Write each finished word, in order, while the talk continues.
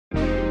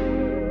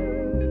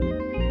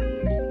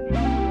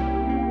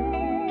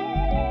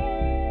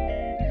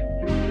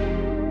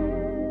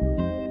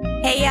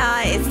Hey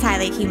y'all, it's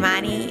Tyler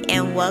Kimani,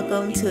 and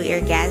welcome to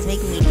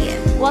Eargazmic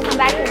Media. Welcome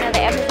back to another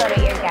episode of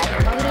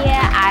Eargazmic Media.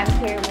 I'm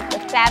here with the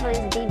fabulous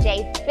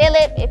DJ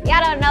Felipe. If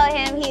y'all don't know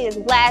him, he is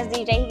Blxst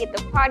DJ. He get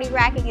the party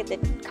rocking, get the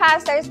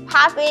concerts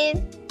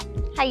popping.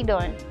 How you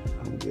doing?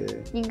 I'm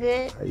good. You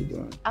good? How you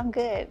doing? I'm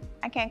good.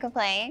 I can't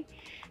complain.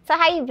 So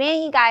how you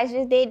been? You guys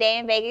just did Day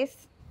in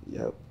Vegas.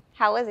 Yep.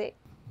 How was it?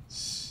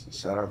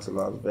 Shout out to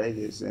Las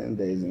Vegas and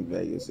Days in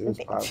Vegas. It was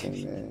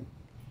popping, man.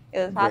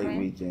 It was popping? Great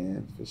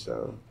weekend, for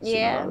sure. Yeah.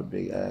 Seen a lot of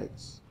big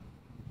acts.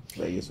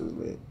 Vegas was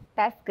lit.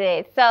 That's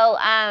good. So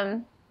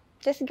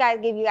just to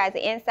give you guys an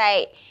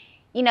insight,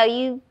 you know,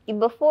 you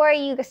before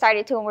you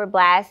started touring with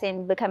Blxst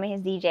and becoming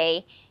his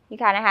DJ, you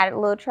kind of had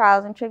little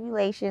trials and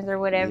tribulations or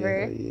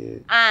whatever.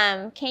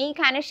 Yeah. Can you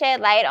kind of shed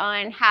light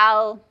on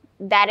how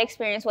that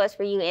experience was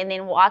for you and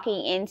then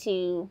walking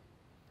into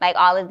like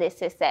all of this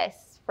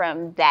success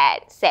from that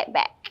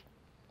setback?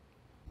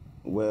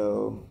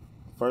 Well,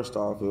 first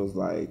off, it was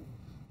like,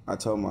 I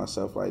told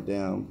myself, like,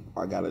 damn,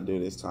 I got to do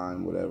this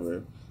time,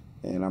 whatever.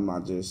 And I'm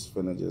not just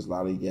finna just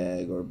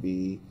lollygag or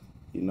be,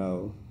 you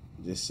know,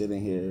 just sitting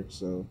here.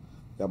 So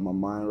got my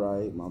mind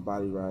right, my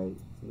body right,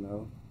 you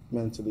know,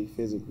 mentally,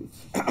 physically.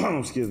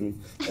 Excuse me.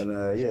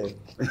 And, yeah.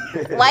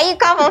 Why you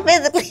come on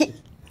physically?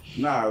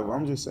 Nah,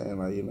 I'm just saying,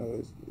 like, you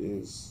know,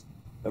 it's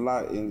a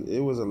lot.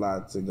 It was a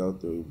lot to go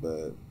through,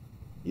 but,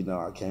 you know,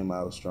 I came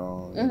out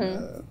strong. Mm-hmm.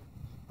 And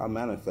I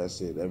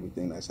manifested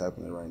everything that's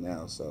happening right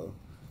now, so.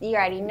 You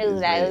already knew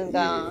that it was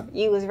going.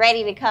 Yeah. You was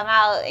ready to come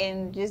out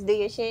and just do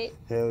your shit?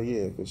 Hell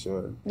yeah, for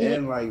sure. Yeah.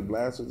 And like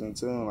Blxst was in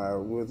tune, like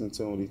we was in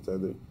tune with each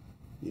other,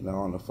 you know,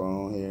 on the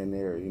phone here and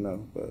there, you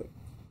know. But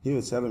he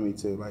was telling me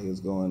too, like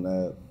it's going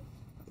up.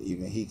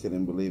 Even he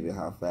couldn't believe it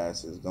how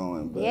fast it's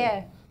going. But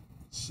yeah.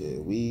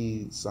 Shit,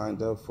 we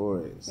signed up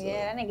for it. So.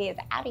 Yeah, that nigga is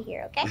out of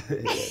here,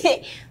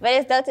 okay? But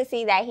it's dope to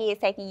see that he is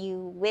taking you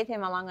with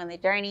him along on the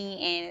journey.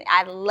 And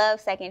I love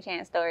second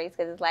chance stories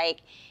because it's like,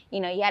 you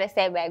know, you had a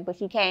setback,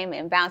 but you came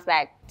and bounced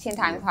back 10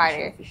 times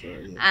harder. For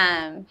sure,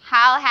 yeah.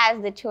 How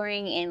has the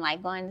touring and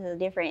like going to the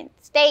different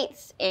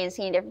states and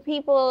seeing different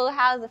people,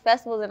 how's the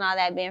festivals and all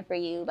that been for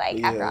you,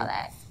 like after all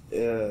that? Yeah,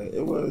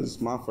 it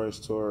was my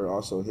first tour,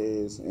 also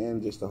his,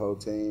 and just the whole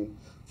team.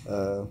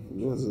 It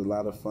was a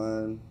lot of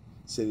fun.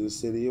 City to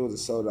city, it was a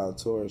sold out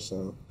tour,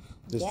 so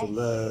just the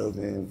love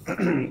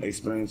and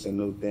experiencing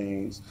new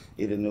things,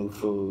 eating new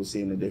food,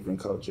 seeing the different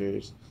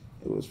cultures,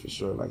 it was for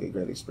sure like a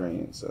great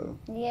experience. So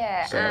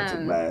yeah, shout out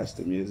to Blxst,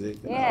 the music,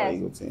 and the whole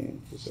Evgle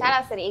team. For sure.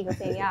 Shout out to the Evgle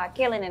team, y'all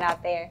killing it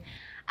out there.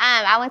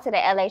 I went to the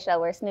LA show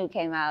where Snoop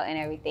came out and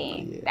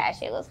everything. Oh, yeah. That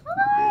shit was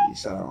hard. Yeah,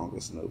 shout out Uncle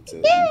Snoop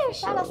too. Yeah,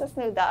 shout out to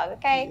Snoop Dogg,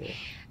 okay?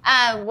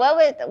 Yeah.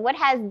 What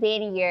has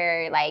been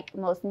your like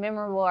most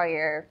memorable or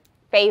your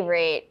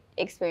favorite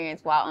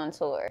experience while on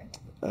tour?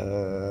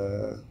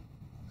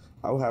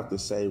 I would have to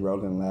say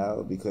Rolling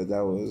Loud because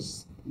that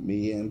was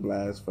me and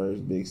Blxst's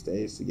first big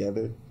stage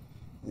together.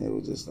 And it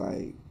was just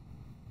like,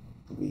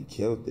 we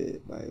killed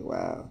it, like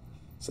wow.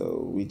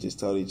 So we just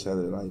told each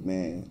other like,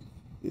 man,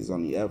 it's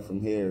on the up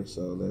from here,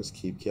 so let's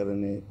keep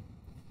killing it.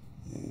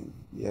 And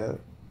yeah.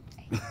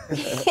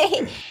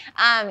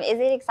 Is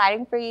it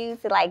exciting for you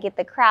to like get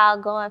the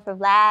crowd going for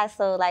Blxst?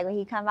 So like when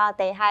he come out,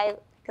 they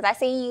hype? Because I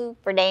see you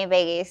for Day in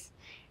Vegas.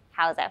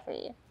 How was that for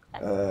you?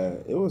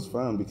 It was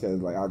fun because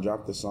like I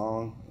dropped the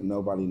song and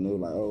nobody knew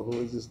like, oh,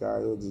 who is this guy?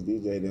 Who is this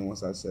DJ? Then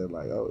once I said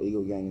like, oh,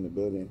 Evgle Gang in the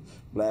building,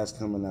 Blxst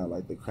coming out,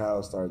 like the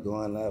crowd started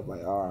going up,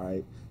 like, all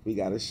right, we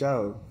got a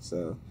show.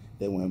 So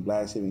then when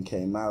Blxst even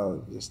came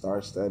out, just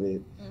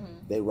star-studded,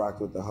 they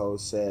rocked with the whole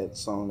set,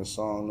 song to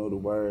song, knew the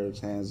words,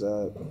 hands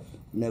up,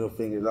 middle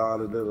fingers, all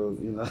the little,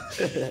 you know.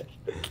 It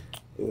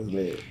was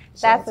lit.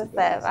 That's what's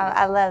up.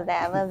 I love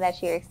that. I love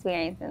that you're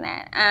experiencing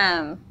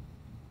that.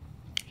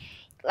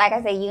 Like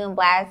I said, you and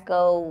Blxst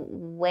go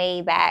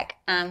way back.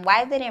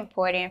 Why is it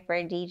important for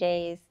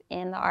DJs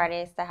and the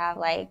artists to have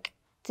like,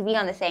 to be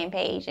on the same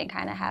page and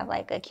kind of have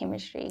like a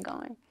chemistry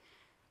going?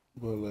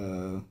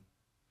 Well,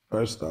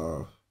 first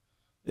off,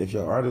 if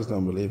your artist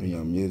don't believe in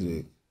your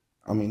music,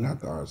 I mean,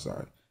 not the artist,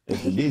 sorry.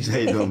 If the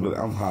DJ don't believe,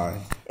 I'm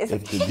high. If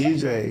the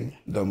DJ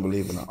don't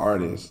believe in the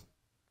artist,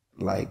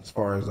 like as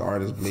far as the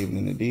artist believing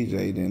in the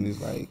DJ, then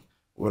it's like,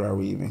 what are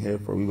we even here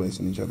for? We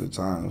wasting each other's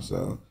time,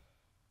 so.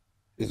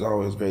 It's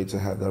always great to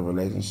have that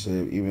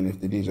relationship, even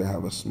if the DJ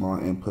have a small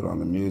input on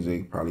the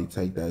music, probably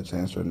take that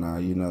chance or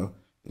not, you know.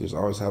 Just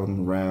always have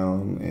them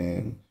around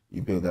and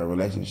you build that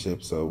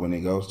relationship. So when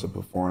it goes to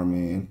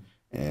performing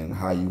and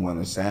how you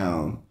want to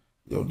sound,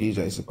 your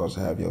DJ's supposed to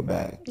have your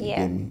back. You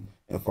get me?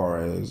 As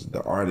far as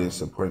the artist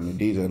supporting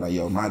the DJ, like,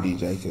 yo, my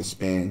DJ could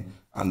spin.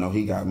 I know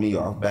he got me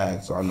off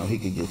back, so I know he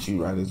could get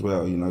you right as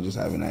well. You know, just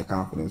having that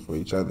confidence for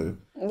each other.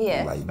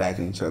 Yeah. And, like,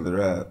 backing each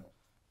other up.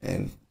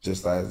 And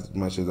just as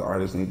much as the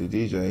artist need the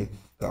DJ,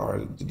 the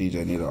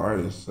DJ need an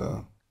artist.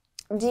 So.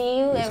 Do you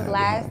and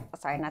Blxst? Oh,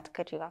 sorry, not to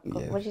cut you off.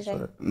 Yeah, what'd you say?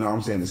 Sure. No,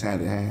 I'm saying it's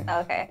hand in hand.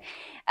 Okay.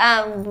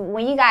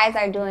 When you guys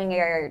are doing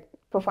your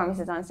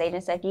performances on stage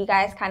and stuff, do you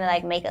guys kind of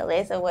like make a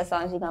list of what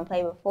songs you're gonna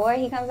play before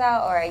he comes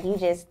out, or you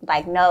just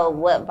like know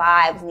what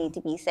vibes need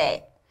to be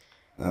set?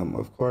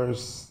 Of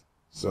course,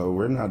 so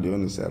we're not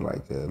doing this at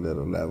like a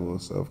little level.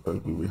 So of course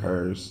we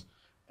rehearse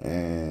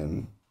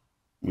and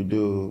we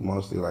do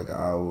mostly like an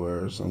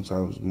hour,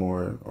 sometimes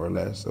more or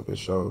less of a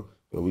show.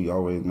 But we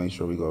always make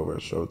sure we go over a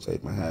show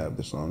tape and have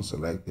the song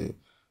selected,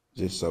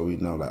 just so we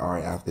know, like, all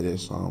right, after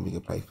this song, we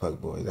can play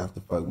Fuck Boys. After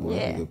Fuck Boys,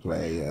 we can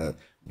play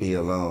Be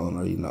Alone,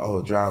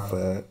 or, drop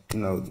a,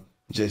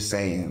 Just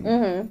Saying.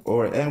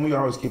 Mm-hmm. And we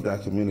always keep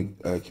that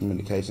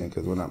communication,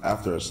 because when I'm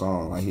after a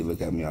song, like, he look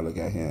at me, I look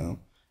at him,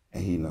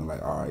 and he know,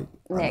 like, all right,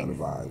 I know the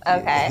vibe.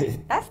 Okay. Yeah.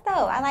 That's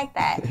dope. I like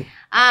that.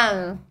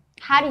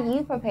 How do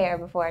you prepare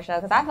before a show?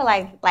 Because I feel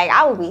like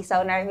I would be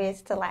so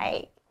nervous to,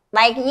 like,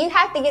 you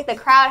have to get the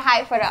crowd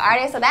hyped for the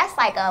artist, so that's,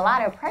 like, a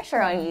lot of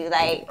pressure on you.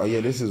 Like, oh, yeah,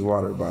 this is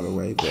water, by the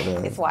way. But,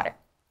 it's water.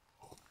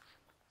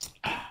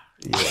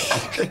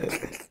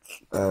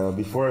 Yeah.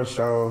 Before a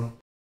show,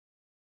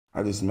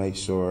 I just make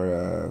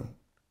sure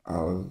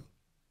I'll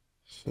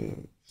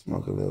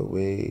smoke a little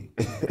weed,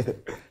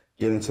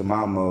 get into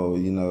my mode,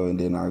 and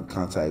then I'll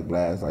contact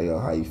Blxst, like, yo,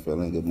 how you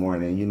feeling? Good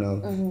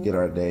morning, get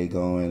our day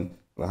going.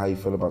 Like, how you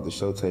feel about the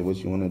show tape? What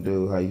you want to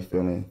do? How you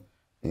feeling?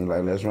 And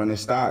like, let's run it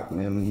stock.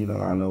 And,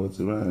 I know what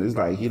to run. It's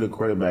like he the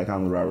quarterback,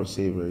 I'm the wide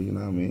receiver, you know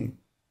what I mean?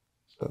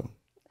 So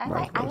I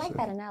like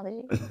that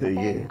analogy. Okay?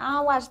 Yeah. I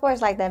don't watch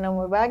sports like that no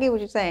more, but I get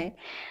what you're saying.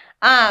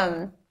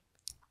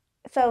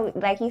 So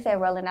like you said,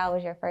 Rolling Out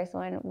was your first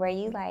one. Were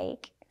you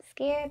like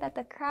scared that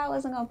the crowd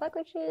wasn't gonna fuck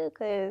with you?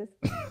 Cause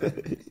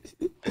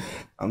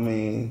I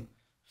mean,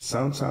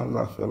 sometimes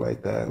I feel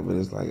like that, but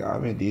it's like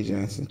I've been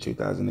DJing since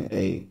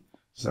 2008,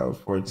 so I was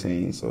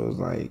 14. So it's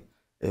like,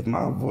 if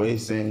my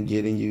voice ain't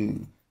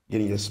getting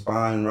your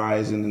spine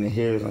rising and the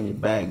hairs on your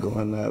back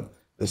going up,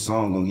 the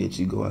song gonna get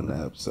you going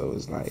up. So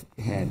it's like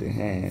hand in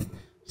hand.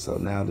 So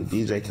now the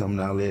DJ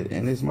coming out lit,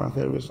 and it's my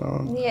favorite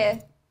song.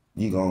 Yeah.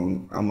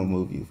 I'm gonna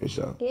move you for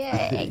sure.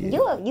 Yeah,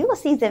 yeah. You a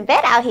seasoned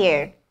vet out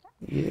here.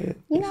 Yeah.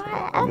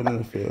 I've been in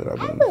the field.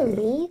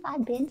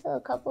 I've been to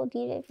a couple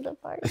DJ Felipe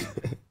parties.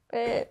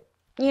 But,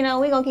 we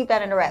gonna keep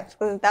that in the wraps,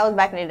 because that was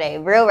back in the day.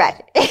 Real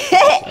ratchet.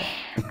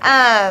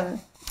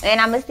 And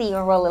I'm going to see you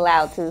in Roll It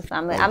Loud, too. So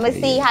I'm going to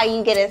see how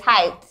you get us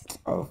hyped.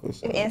 Oh, for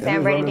sure. In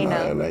San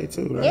Bernardino. LA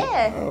too, right?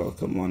 Yeah. Oh,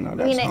 come on now.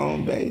 That's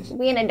home base.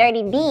 We in a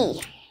Dirty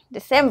D.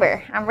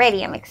 December. I'm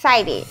ready. I'm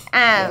excited.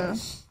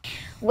 Yes.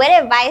 What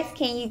advice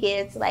can you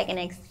give to like an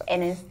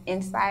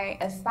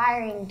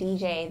aspiring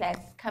DJ that's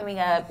coming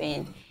up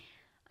and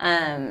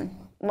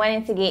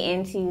wanting to get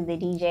into the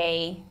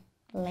DJ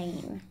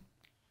lane?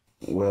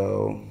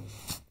 Well,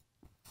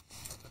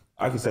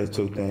 I can say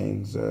two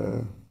things.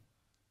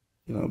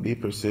 Be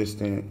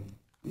persistent.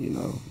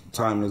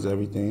 Time is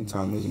everything.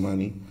 Time is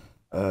money.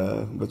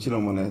 But you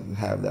don't want to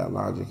have that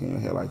logic in your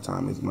head, like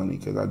time is money,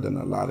 because I've done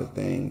a lot of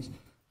things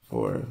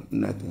for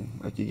nothing.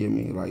 Like, you get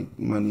me? Like,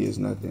 money is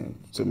nothing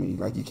to me.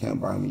 Like, you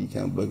can't buy me, you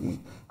can't book me.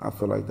 I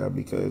feel like that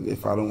because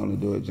if I don't want to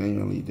do it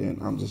genuinely, then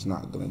I'm just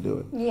not going to do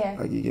it. Yeah.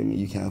 Like, you get me?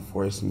 You can't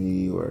force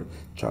me or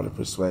try to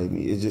persuade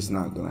me. It's just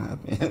not going to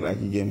happen. Like,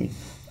 you get me?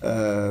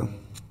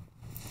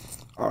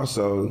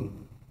 Also,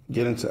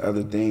 get into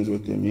other things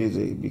with your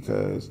music,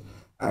 because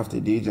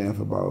after DJing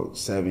for about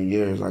 7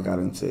 years, I got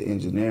into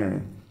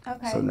engineering.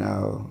 Okay. So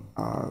now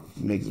I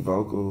mix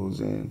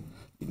vocals and,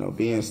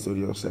 be in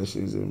studio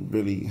sessions and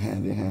really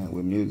hand in hand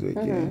with music.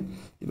 And,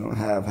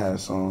 have had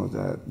songs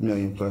that 1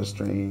 million plus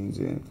streams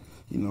and,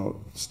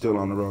 still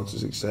on the road to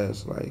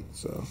success. Like,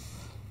 so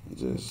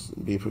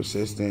just be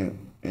persistent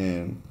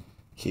and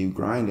keep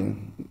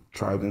grinding.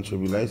 Trials and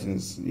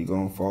tribulations. You're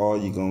going to fall,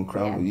 you're going to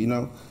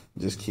crumble,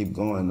 just keep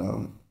going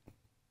though.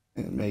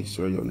 And make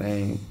sure your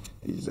name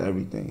is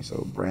everything.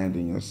 So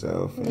branding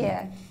yourself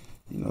and,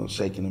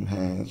 shaking them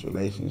hands,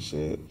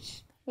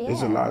 relationships. Yeah.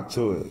 There's a lot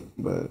to it.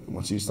 But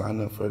once you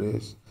sign up for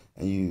this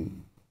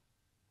and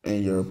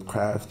your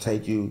craft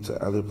take you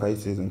to other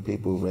places and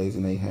people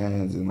raising their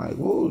hands and like,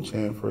 woo,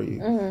 cheering for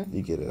you,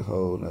 you get a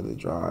whole nother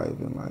drive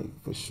and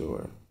like, for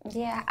sure.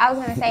 Yeah, I was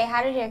going to say,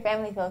 how did your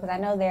family feel? Because I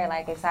know they're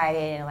like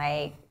excited and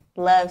like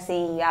love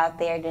seeing you out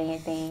there doing your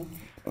thing.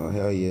 Oh,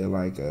 hell yeah.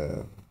 Like,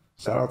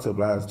 shout out to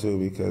Blxst too,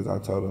 because I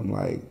told him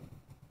like,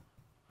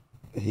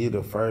 he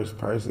the first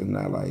person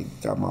that like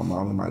got my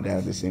mom and my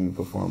dad to see me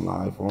perform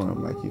live for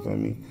him. Like, you feel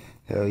me?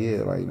 Hell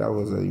yeah, like that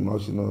was an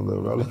emotional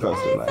little roller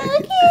coaster. Like, so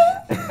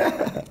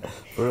cute.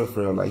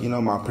 For real. Like,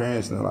 my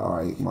parents know, like, all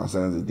right, my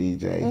son's a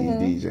DJ,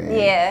 he's DJing.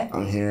 Yeah.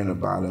 I'm hearing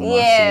about him. I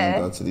see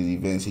him go to these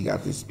events. He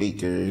got the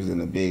speakers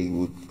and the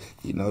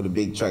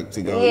big truck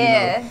to go.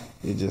 Yeah.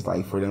 It's just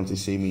like for them to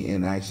see me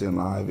in action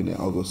live and then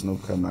Uncle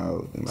Snoop come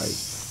out and like,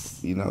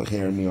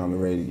 hearing me on the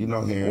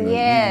radio, hearing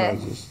yeah,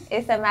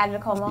 it's a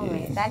magical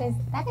moment. Yeah. That is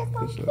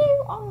so cute.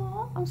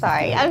 Oh, I'm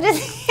sorry. I'm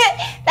just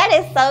that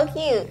is so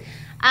cute.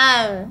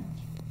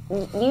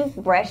 You've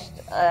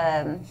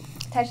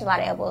touched a lot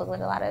of elbows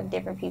with a lot of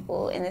different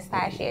people in this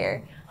past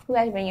year. Who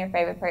has been your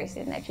favorite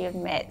person that you have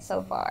met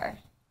so far?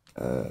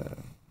 I'm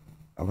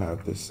gonna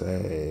have to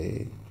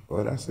say,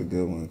 well, that's a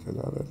good one because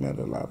I've met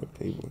a lot of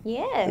people.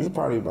 Yeah. It's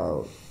probably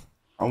about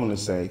I want to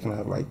say, can I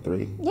have like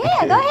 3?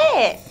 Yeah, go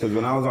ahead. Because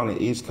when I was on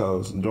the East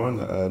Coast, during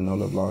the No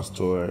Love Lost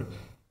tour,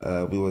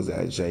 we was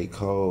at J.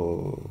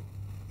 Cole.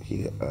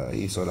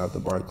 He sold out the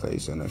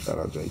Barclays Center. Shout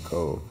out J.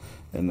 Cole.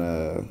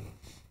 And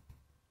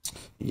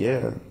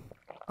yeah,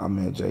 I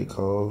met J.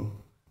 Cole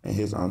and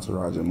his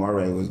entourage. And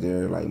Murray was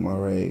there. Like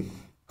Murray,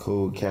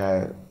 cool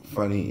cat,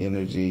 funny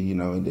energy, you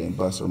know, and then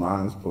Busta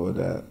Rhymes pulled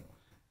up.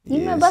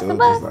 You yeah, know Busta so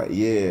Bus? like,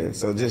 yeah,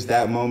 so just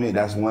that moment,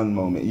 that's one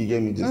moment. You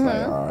get me just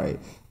like, all right,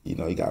 you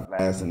know, you got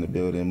Blxst in the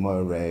building,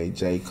 Murray,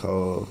 J.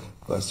 Cole,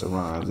 Busta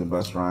Rhymes, and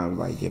Busta Rhymes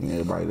like giving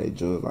everybody their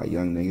jewels, like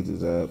young niggas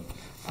is up.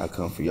 I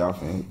come for y'all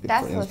for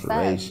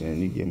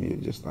inspiration. You give me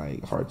just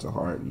like heart to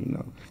heart, you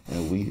know.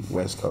 And we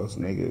West Coast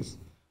niggas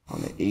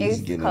on the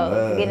East getting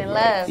love. Getting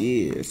love.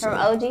 Yeah, from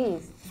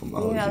OGs. From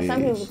OGs. You know,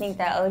 some people think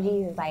that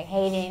OGs is like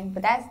hating,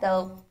 but that's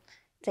dope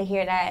to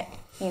hear that,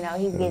 you know,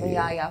 he's giving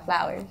y'all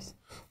flowers.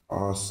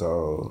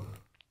 Also,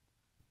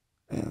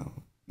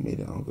 me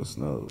and Uncle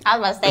Snoop. I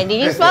was about to say,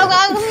 did you smoke with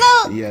Uncle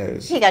Snoop?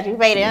 Yes. He got you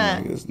faded, huh?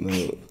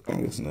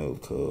 Uncle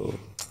Snoop, cool.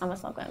 I'm gonna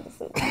smoke with Uncle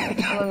Snoop. I'm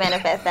gonna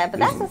manifest that, but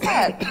that's what's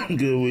up.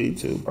 Good weed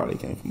too. Probably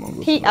came from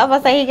Uncle Snoop. I was about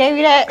to say, he gave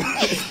you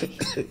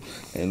that.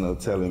 Ain't no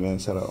telling, man.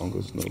 Shout out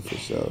Uncle Snoop for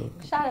sure.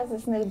 Shout out to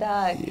Snoop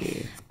Dogg.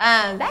 Yeah.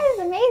 That is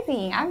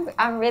amazing.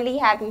 I'm really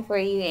happy for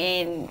you,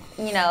 and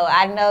you know,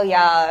 I know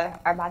y'all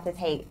are about to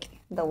take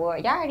the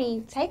world. Y'all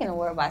already taking the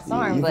world by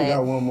storm, you but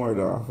forgot one more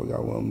though. I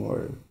forgot one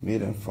more. Me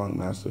and Funk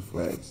Master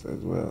Flex as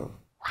well.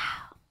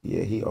 Wow.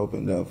 Yeah, he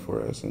opened up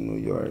for us in New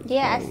York.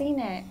 Yeah, like, I seen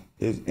that.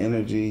 His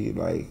energy,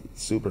 like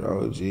super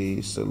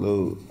OG,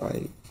 salute,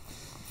 like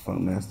Funk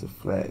Master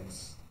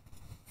Flex,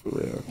 for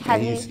real.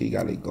 He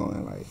got it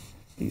going. Like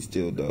he's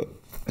still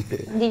dope.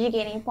 Did you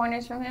get any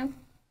pointers from him?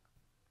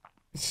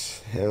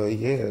 Hell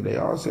yeah, they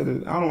all said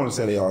it. I don't want to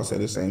say they all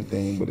said the same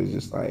thing, but it's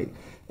just like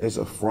it's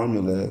a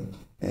formula.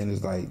 And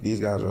it's like, these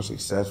guys are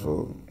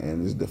successful,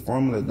 and the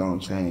formula don't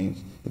change.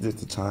 It's just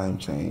the time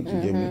change. You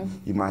get me?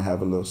 You might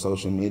have a little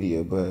social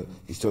media, but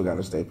you still got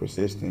to stay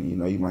persistent. You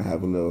know, you might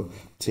have a little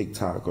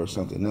TikTok or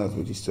something else,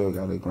 but you still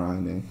got to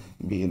grind and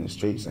be in the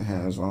streets and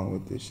hands-on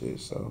with this shit,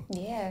 so.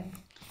 Yeah,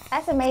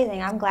 that's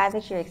amazing. I'm glad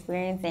that you're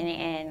experiencing it,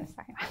 and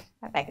sorry,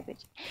 my back is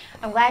itchy.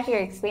 I'm glad you're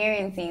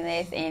experiencing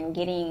this and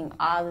getting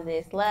all of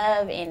this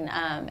love and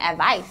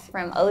advice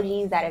from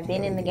OGs that have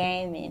been in the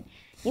game, and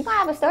you're going to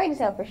have a story to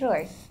tell for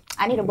sure.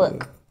 I need a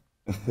book.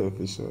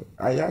 For sure.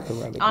 I can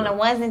write a book. On the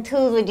ones and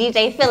twos with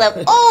DJ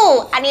Felipe.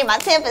 Oh, I need my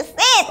 10%.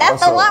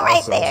 That's the one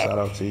right there. Shout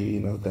out to you. You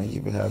know, thank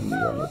you for having me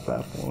on your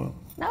platform.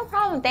 No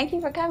problem. Thank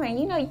you for coming.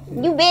 You know,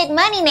 you big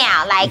money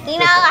now. Like, you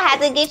know, I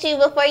had to get you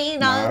before you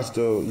know. Nah, I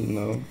still, you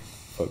know,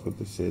 fuck with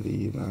the city.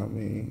 You know what I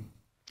mean?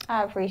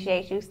 I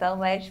appreciate you so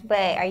much.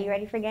 But are you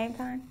ready for game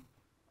time?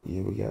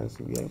 Yeah, we got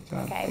some game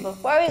time. Okay,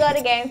 before we go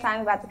to game time,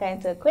 we're about to go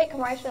into a quick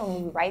commercial and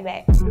we'll be right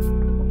back.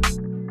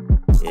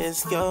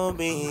 It's gonna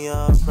be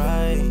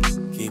alright.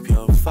 Keep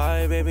your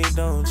fire, baby,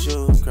 don't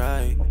you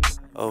cry.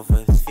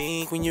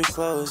 Overthink when you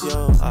close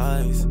your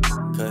eyes.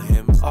 Cut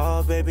him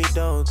off, baby,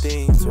 don't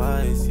think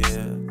twice,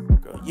 yeah.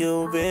 Girl,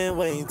 you've been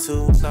way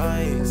too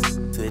nice.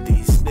 To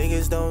these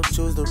niggas, don't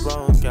choose the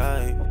wrong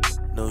guy.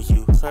 Know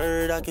you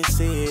hurt, I can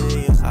see it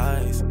in your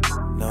eyes.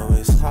 Know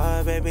it's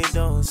hard, baby,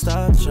 don't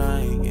stop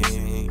trying,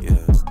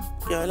 yeah.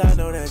 Girl, I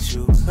know that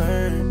you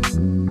hurt.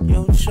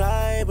 You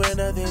try, but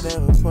nothing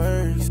ever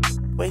works.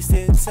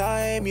 Wasted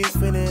time, you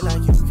feeling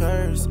like you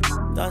cursed.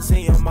 Thoughts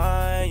in your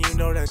mind, you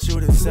know that you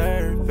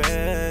deserve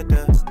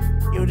better.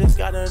 You just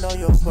gotta know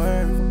your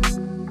worth.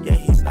 Yeah,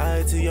 he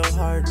lied to your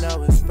heart,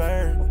 now it's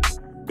burned.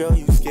 Girl,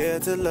 you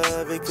scared to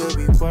love, it could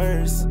be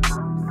worse.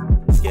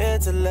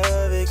 Scared to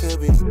love, it could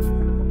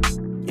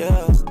be,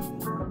 yeah.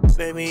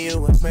 Baby,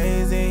 you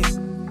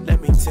amazing. Let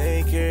me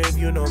take care if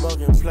you no more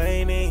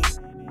complaining.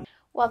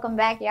 Welcome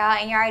back, y'all,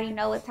 and you already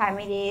know what time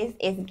it is.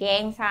 It's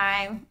game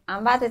time.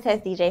 I'm about to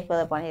test DJ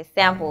Felipe on his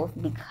samples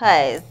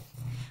because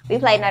we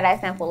played Know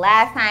That Sample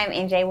last time,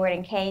 and Jay Ward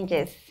and Kane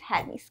just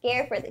had me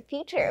scared for the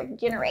future of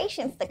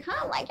generations to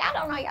come. Like, y'all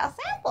don't know y'all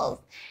samples.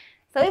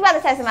 So we about to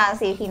test him out and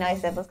see if he knows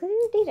his samples, because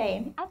he's a DJ,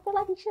 and I feel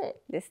like he should.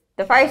 This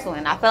the first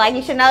one. I feel like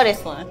you should know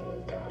this one.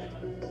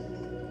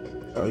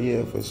 Oh,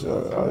 yeah, for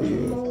sure. Oh,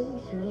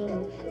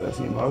 yeah. That's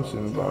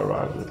emotions by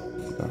Roger.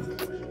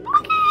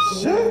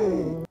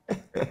 Shit.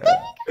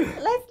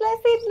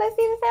 Let's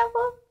see the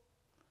sample.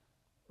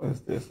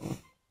 What's this one?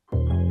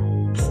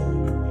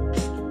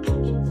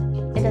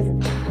 It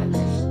doesn't.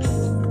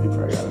 You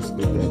probably gotta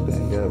scoop that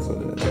thing up for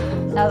that.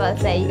 I was about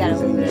to say you gotta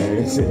move it.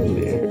 It's in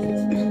there.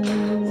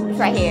 It's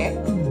right here.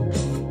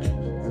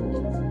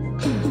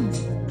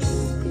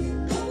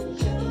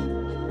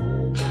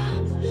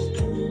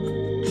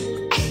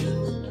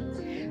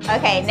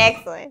 Okay,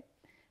 next one.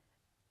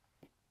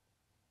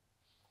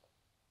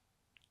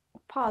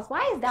 Pause.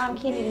 Why is Dom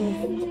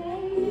Kennedy's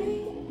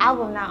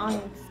album not on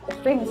the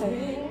streaming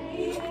service?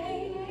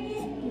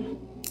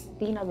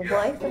 Do you know the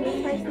voice of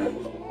this person?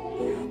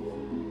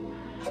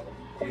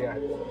 Yeah.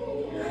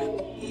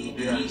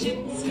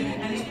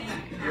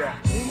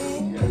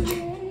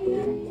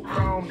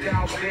 Oh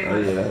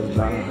yeah, that's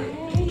Dom.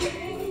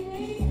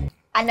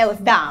 I know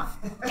it's dumb.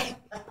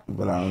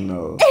 But I don't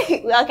know.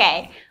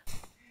 Okay.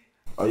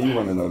 Oh, you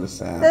want to know the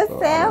sample? The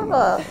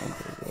sample.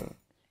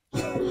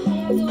 Okay.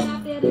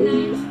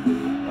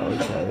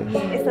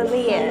 It's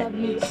Aaliyah.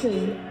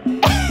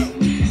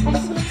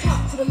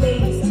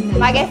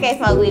 My guest can't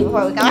smoke weed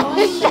before we go on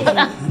the show.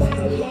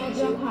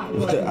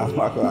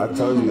 I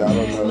told you, I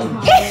don't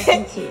know.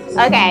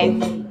 Okay.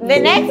 The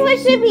next one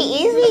should be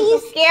easy.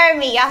 You scared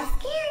me. Y'all scared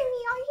me.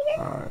 Y'all hear?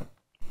 Alright.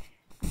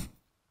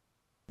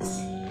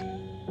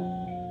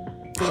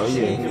 Oh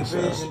yeah, for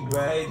sure.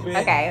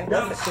 Okay.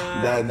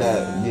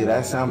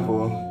 That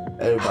sample.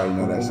 Everybody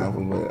know that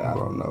sample, but I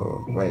don't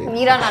know. Wait.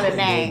 You don't know the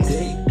name.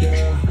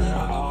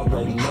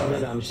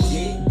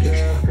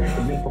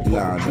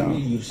 Nah, I don't.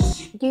 You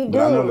do. But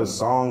I know the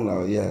song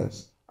though.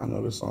 Yes, I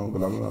know the song, but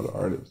I don't know the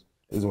artist.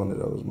 It's one of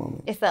those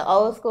moments. It's an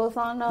old school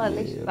song though. At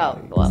least. Oh,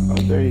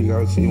 there you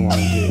go. See, you want to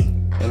get,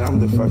 and I'm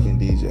the fucking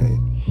DJ.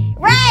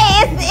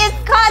 Right. It's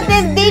called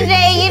this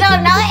DJ. You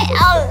don't know it.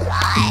 Oh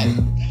God.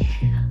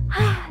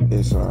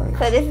 It's alright.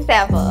 So this is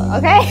sample,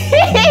 okay?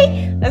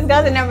 Let's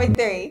go to number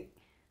 3.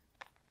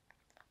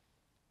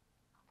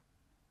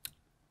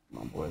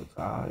 My boy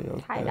Ty.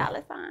 Okay. Ty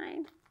Dolla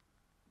 $ign.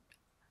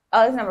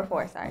 Oh, it's number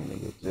 4. Sorry.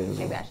 Maybe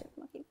I should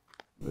smoke it.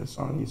 This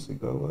song used to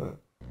go up.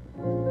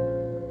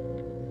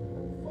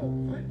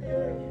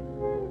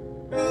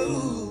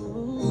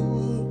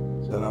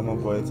 Shout out my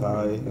boy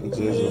Ty and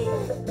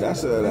Jizzle.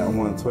 That's that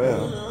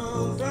 112.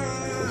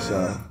 For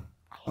sure.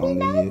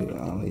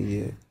 Only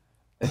you.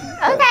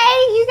 Okay,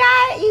 you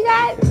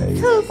got 2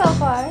 so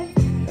far.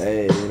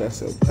 Hey,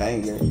 that's a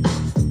banger.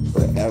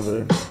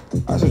 Forever.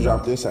 I should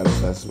drop this at a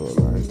festival,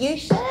 like. You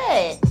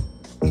should.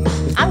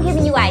 I'm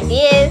giving you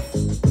ideas.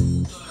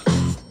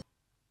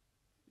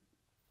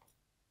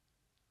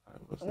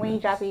 When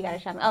you drop it, you gotta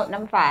show me. Oh,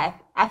 number 5.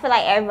 I feel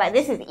like everybody.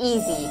 This is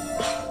easy.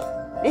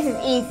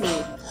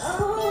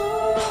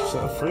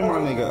 So free my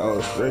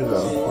nigga 03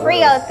 though.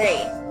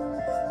 303.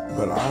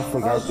 But I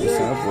forgot the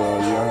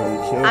sample. You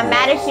already killed I'm it.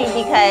 mad at you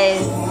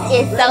because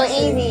it's so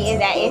easy. Is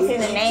that it's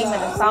in the name of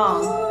the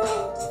song.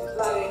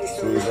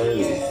 Sweet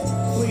baby.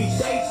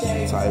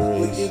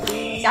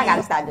 Tyrese. Y'all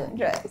gotta stop doing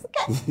drugs.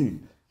 Okay?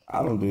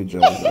 I don't do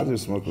drugs. I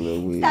just smoke a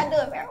little weed. Stop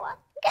doing marijuana.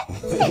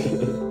 Okay?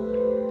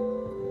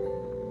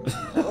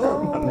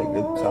 My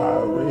nigga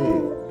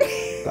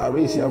Tyrese.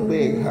 Tyrese, you're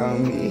big,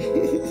 homie.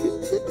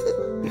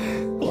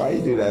 Why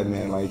you do that,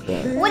 man, like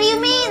that? What do you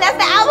mean? That's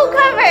the album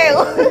cover.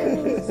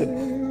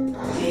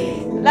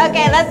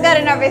 Okay, let's go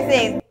to number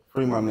 6.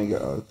 Free my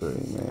nigga 03,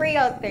 man. Free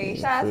 03.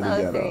 Shout out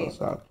to 03.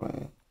 Stop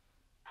playing.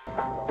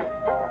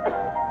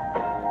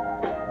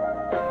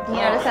 Do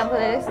you know the sample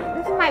of this?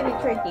 This might be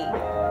tricky.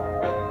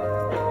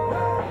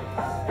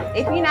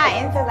 If you're not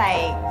into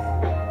like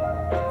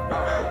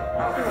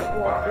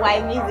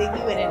white music,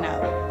 you wouldn't know.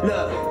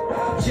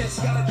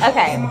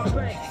 Okay,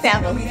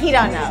 samples. He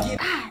don't know.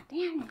 God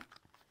damn it.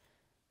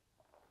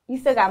 You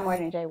still got more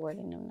than Jay Ward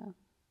in them though.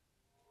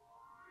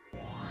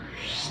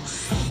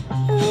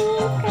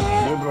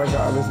 Maybe like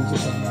I listen to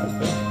something like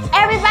that.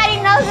 Everybody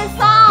knows this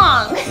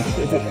song.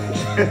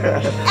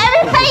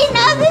 Everybody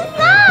knows this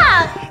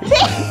song.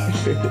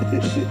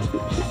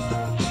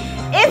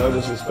 No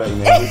disrespect,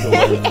 man. It's a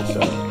word for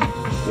sure.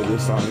 But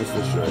this song is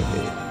for sure a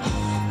hit.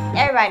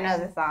 Everybody knows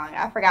this song.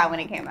 I forgot when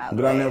it came out.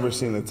 But I've never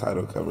seen the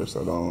title cover,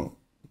 so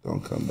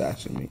don't come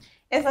bashing me.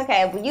 It's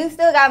okay, but you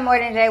still got more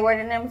than Jay Ward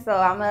in them, so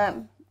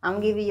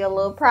I'm giving you a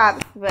little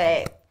props,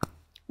 but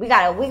we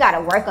gotta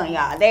work on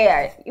y'all.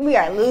 We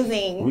are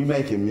losing. We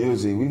making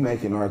music. We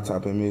making our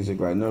type of music.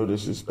 Like no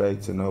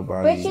disrespect to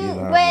nobody.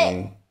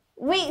 But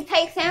we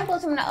take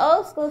samples from the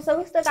old school, so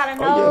we still gotta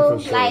know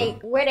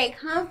like where they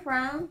come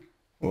from.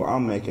 Well,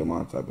 I'm making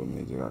my type of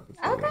music. Okay,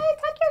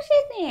 talk your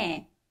shit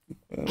then.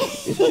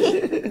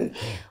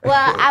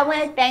 Well, I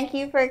want to thank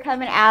you for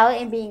coming out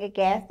and being a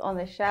guest on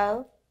the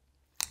show.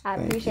 I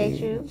appreciate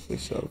you.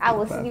 Sure. I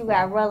will see you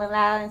at Rolling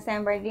Loud in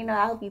San Bernardino.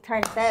 I hope you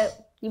turn it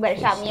up. You better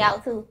shout me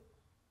out too.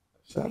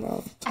 Shout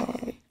out,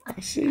 Todd. I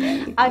see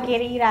you. I'll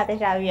get it. You don't have to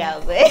shout me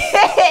out, but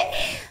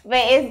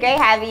it's great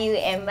having you.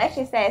 And much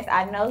success.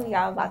 I know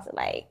y'all about to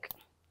like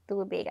do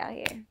it big out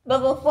here.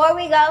 But before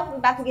we go, we're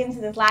about to get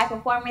into this live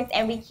performance,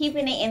 and we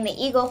keeping it in the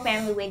Evgle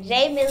family with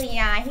Jay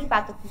Millian. He's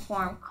about to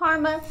perform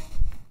Karma.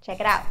 Check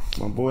it out.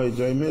 My boy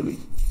Jay Millian.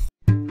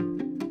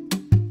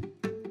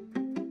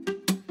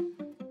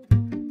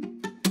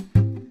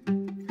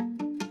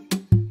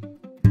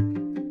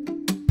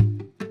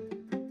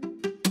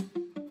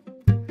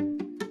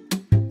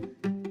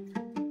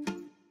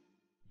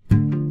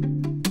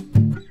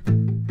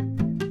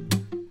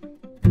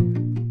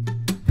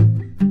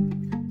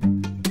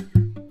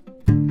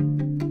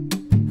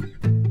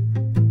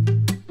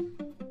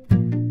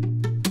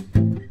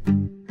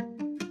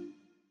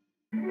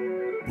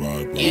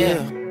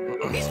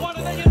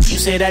 You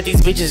say that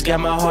these bitches got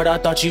my heart, I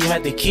thought you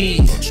had the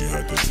keys.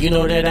 You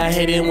know that I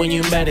hate it when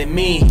you mad at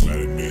me.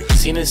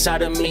 Seen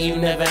inside of me you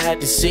never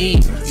had to see.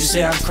 You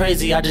say I'm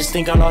crazy, I just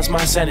think I lost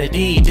my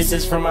sanity. This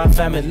is for my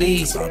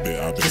family,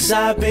 cause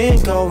I've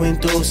been going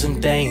through some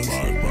things.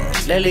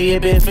 Lately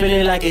it been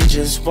feeling like it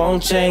just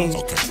won't change.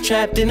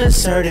 Trapped in a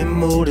certain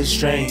mood, it's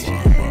strange.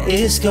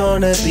 It's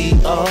gonna be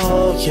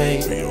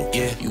okay.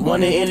 Yeah, you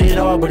wanna end it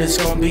all, but it's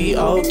gonna be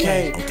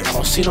okay. I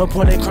don't see no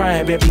point in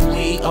crying, baby,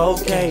 we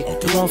okay.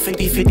 We want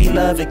 50-50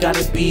 love, it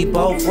gotta be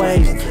both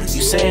ways.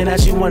 You saying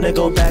that you wanna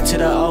go back to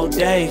the old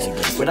days,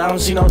 but I don't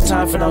see no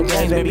time for no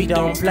games, baby,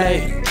 don't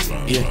play.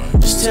 Yeah,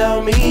 just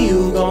tell me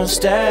you gon'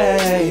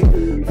 stay.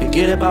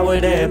 Forget about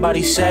what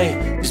everybody say,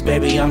 cause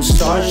baby, I'm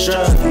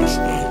starstruck.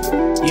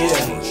 Yeah,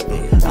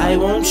 I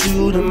want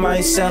you to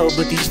myself,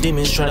 but these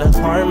demons try to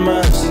harm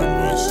us.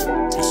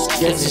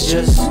 Guess it's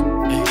just,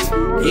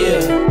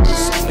 yeah,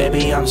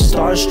 baby, I'm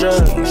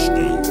starstruck.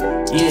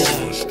 Yeah,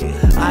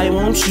 I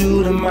want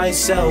you to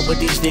myself, but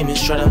these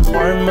demons try to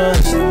harm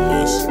us.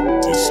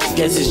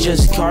 Guess it's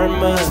just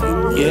karma.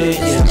 Yeah,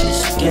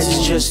 guess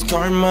it's just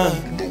karma.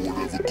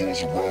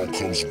 Goes around,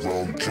 comes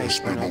around, you can't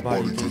spare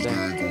nobody cause they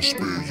ain't gon'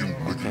 spare you.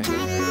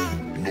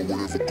 You know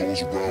whatever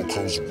goes around,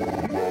 comes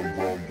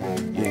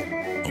around, yeah.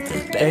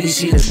 Baby,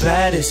 she the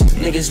baddest,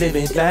 niggas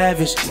living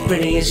lavish.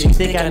 Pretty and she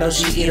think I know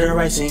she eat her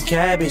rice and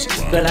cabbage.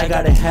 But I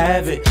gotta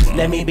have it,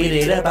 let me beat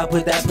it up. I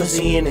put that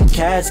pussy in a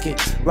casket.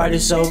 Ride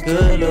it so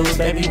good, little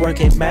baby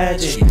working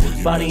magic.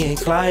 Bonnie and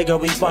Clyde, girl,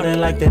 we ballin'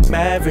 like the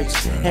Mavericks.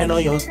 Hand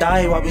on your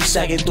thigh while we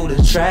sagging through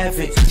the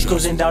traffic.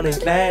 Cruising down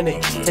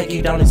Atlantic, take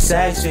you down to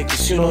Saxon,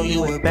 cause you know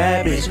you a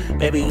bad bitch.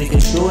 Baby, we can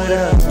do it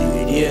up,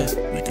 yeah.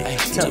 Ay,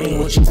 tell me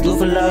what you do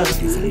for love.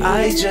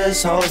 I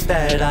just hope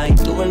that I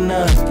ain't do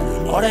enough.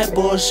 All that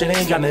bullshit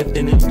ain't got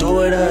nothing to do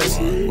with us.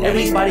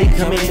 Everybody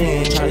coming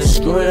in trying to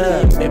screw it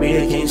up. Baby,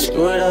 they can't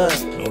screw it up,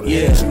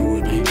 yeah.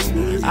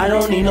 I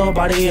don't need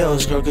nobody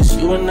else, girl, cause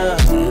you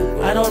enough.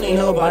 I don't need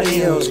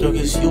nobody else, girl,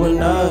 cause you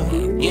enough,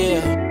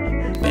 yeah.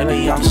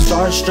 Baby, I'm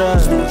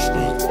starstruck,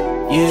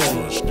 yeah.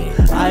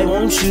 I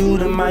want you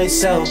to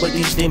myself, but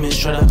these demons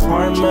try to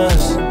harm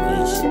us.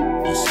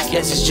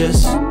 Guess it's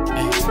just,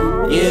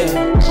 yeah,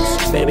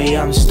 baby,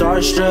 I'm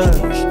starstruck.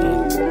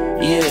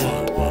 Yeah,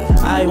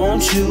 I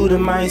want you to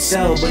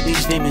myself, but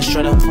these demons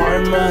try to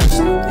harm us.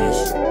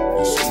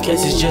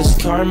 Guess it's just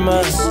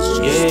karma.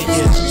 Yeah,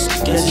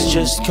 guess it's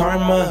just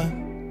karma.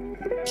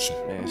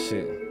 Man,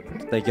 shit.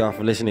 Thank y'all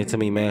for listening to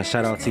me, man.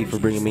 Shout out T for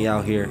bringing me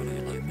out here.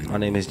 My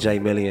name is Jay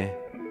Millian.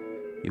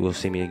 You will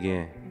see me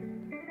again.